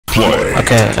play.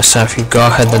 Okay, Asafi, go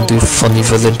ahead and do funny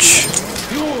village.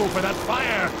 Fuel for that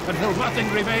fire until nothing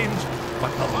remains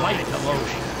but the light of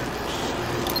ocean.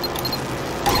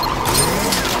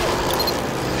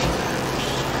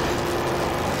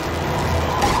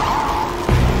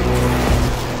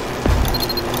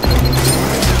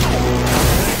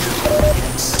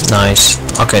 Nice.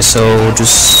 Okay, so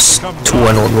just 2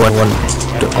 and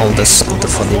 1 do all this the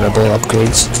funny rebel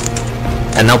upgrades,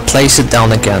 and now place it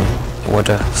down again with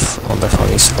on the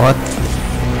funny spot,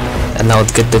 and now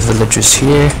get the villagers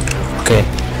here. Okay.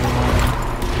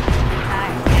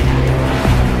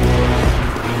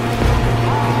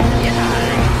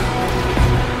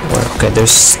 Well, okay,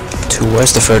 there's 2.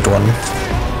 Where's the 3rd one?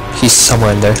 He's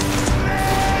somewhere in there.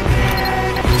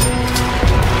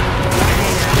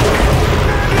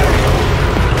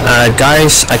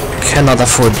 Guys, I cannot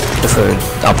afford the 3rd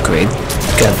upgrade.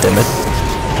 God damn it.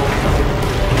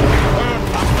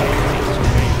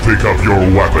 Pick up your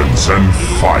weapons and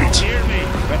fight.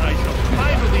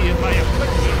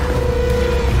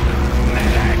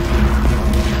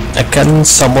 Can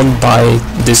someone buy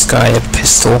this guy a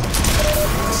pistol?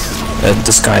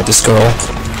 This girl.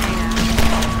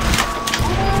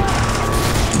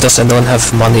 Does anyone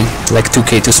have money, like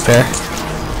 2k to spare?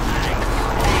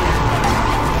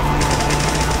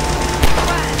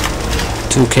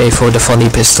 $2k for the funny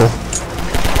pistol.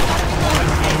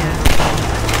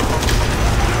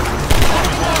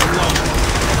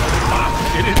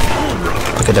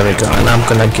 Okay, there we go, and I'm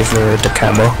gonna give her the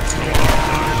camo.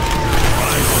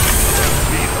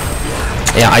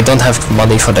 Yeah, I don't have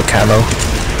money for the camo.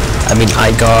 I mean,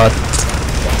 I got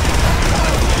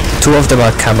 2 of them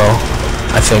are camo,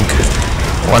 I think.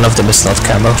 One of them is not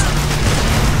camo.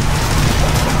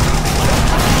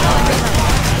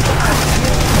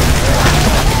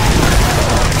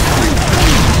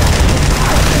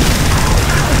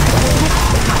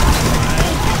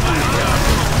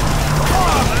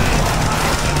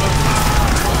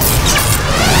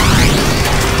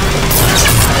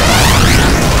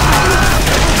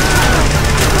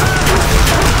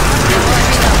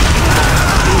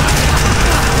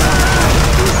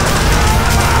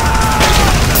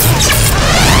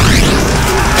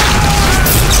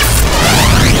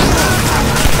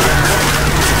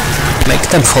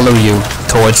 Them follow you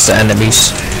towards the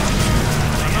enemies.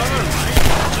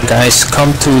 Guys,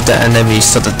 come to the enemies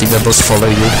so that the rebels follow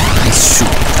you and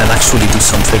shoot and actually do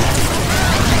something.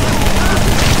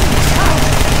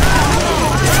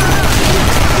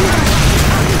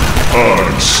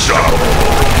 Unstoppable.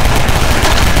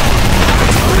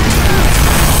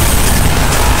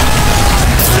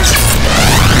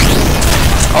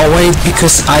 Oh wait,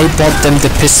 because I bought them the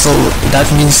pistol, that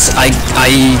means I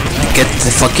get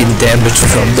the fucking damage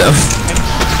from them.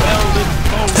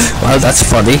 Well, that's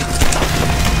funny.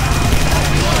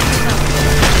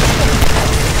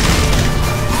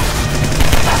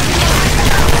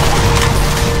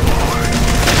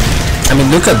 I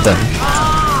mean, look at them.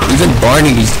 Even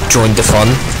Barney joined the fun.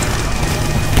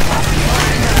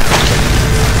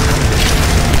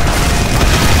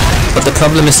 But the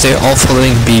problem is they're all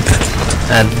following Beep.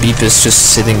 And Beep is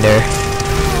just sitting there.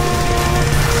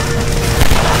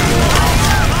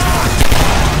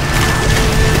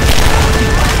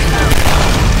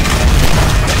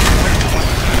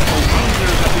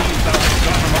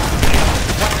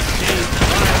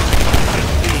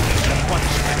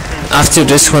 After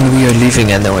this one we are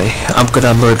leaving anyway. I'm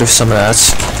gonna murder some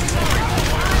rats.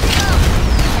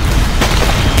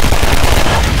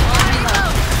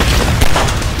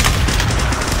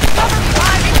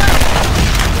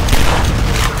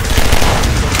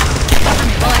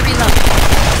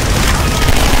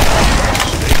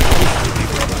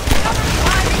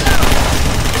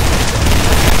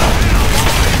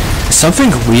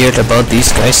 Something weird about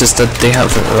these guys is that they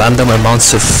have random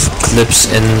amounts of clips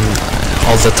in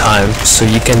all the time, so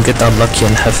you can get unlucky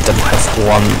and have them have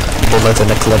 1 bullet in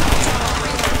a clip.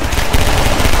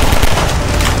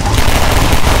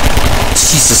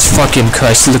 Jesus fucking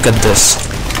Christ, look at this.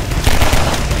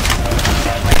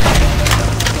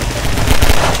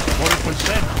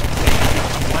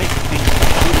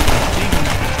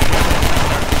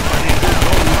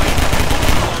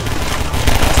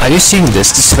 Are you seeing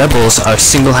this? These rebels are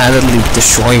single-handedly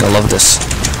destroying all of this.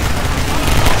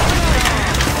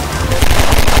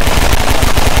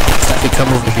 If we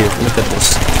come over here, look at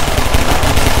this.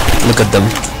 Look at them.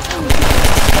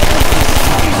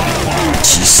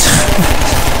 Jeez.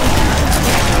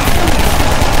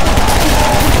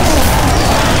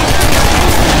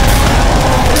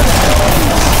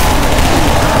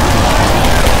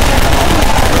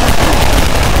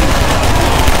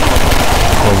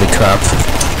 Holy crap.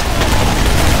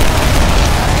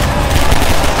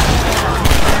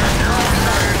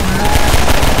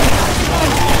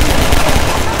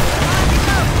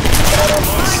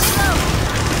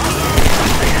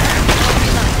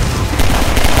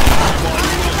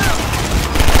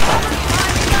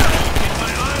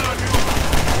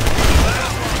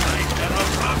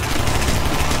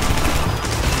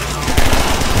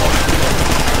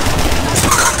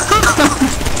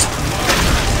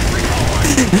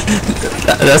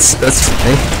 that's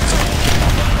funny.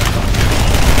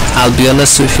 I'll be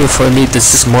honest with you, for me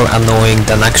this is more annoying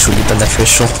than actually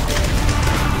beneficial.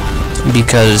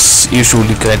 Because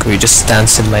usually Gregory just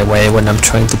stands in my way when I'm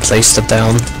trying to place the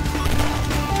down.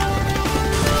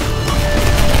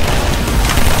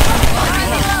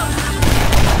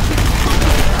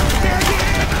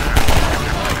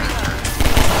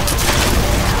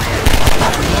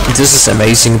 This is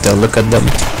amazing though, look at them.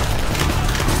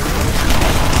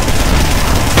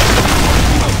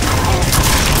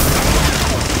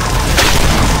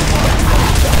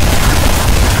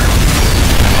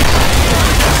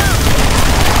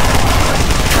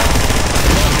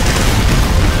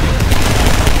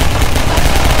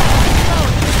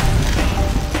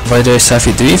 By the way,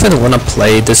 Safi, do you even want to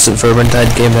play this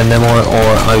Vermintide game anymore, or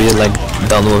are you like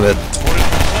done with it?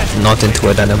 Not into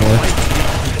it anymore?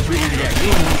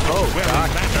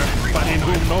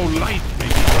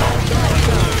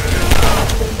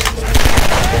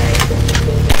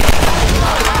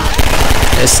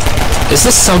 Is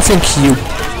this something you...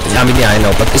 I mean, yeah, I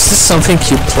know, but is this something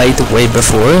you played way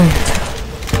before?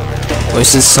 Or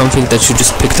is this something that you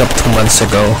just picked up 2 months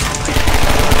ago?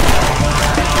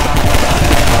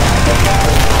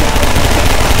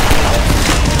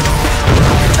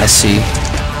 I see.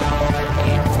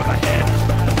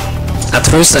 At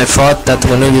first I thought that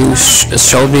when you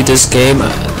showed me this game,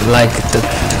 like that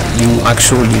you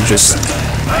actually just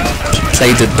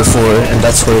played it before, and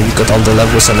that's where you got all the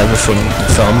levels and everything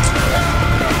from.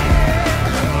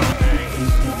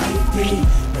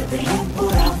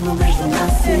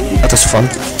 That was fun.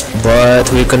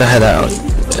 But we're gonna head out.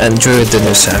 Enjoy your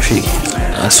dinner, Safi.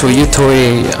 As for you,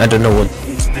 Tori, I don't know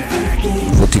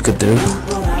what you could do.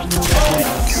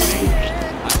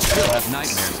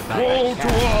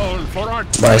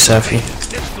 Bye, Safi.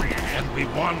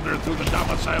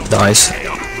 Nice.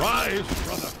 Rise,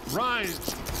 brother, rise.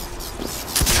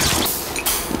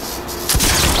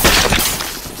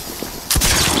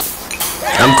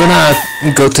 I'm gonna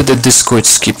go to the Discord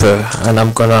skipper and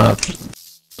I'm gonna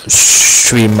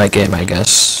stream my game, I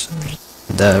guess.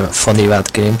 The funny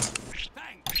rat game.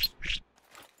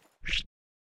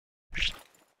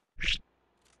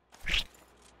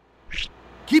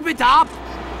 Keep it up!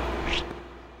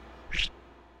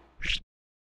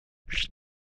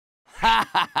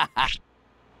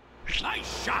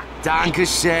 Nice shot.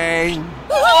 Dankeschön.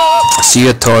 See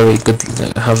you, Tori. Good.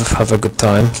 Have a good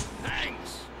time.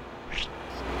 Thanks.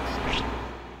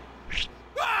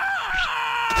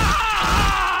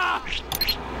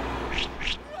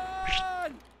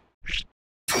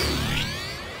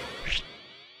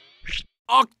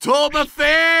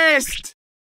 Oktoberfest!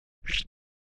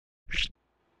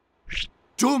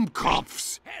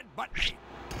 Dummkopfs! Headbutt me.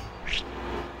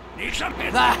 Need some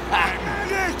hit.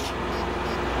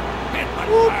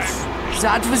 Oops,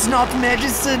 that was not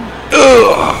medicine.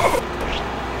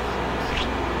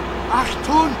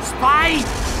 Achtung, spy!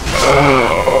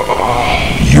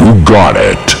 You got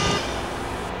it.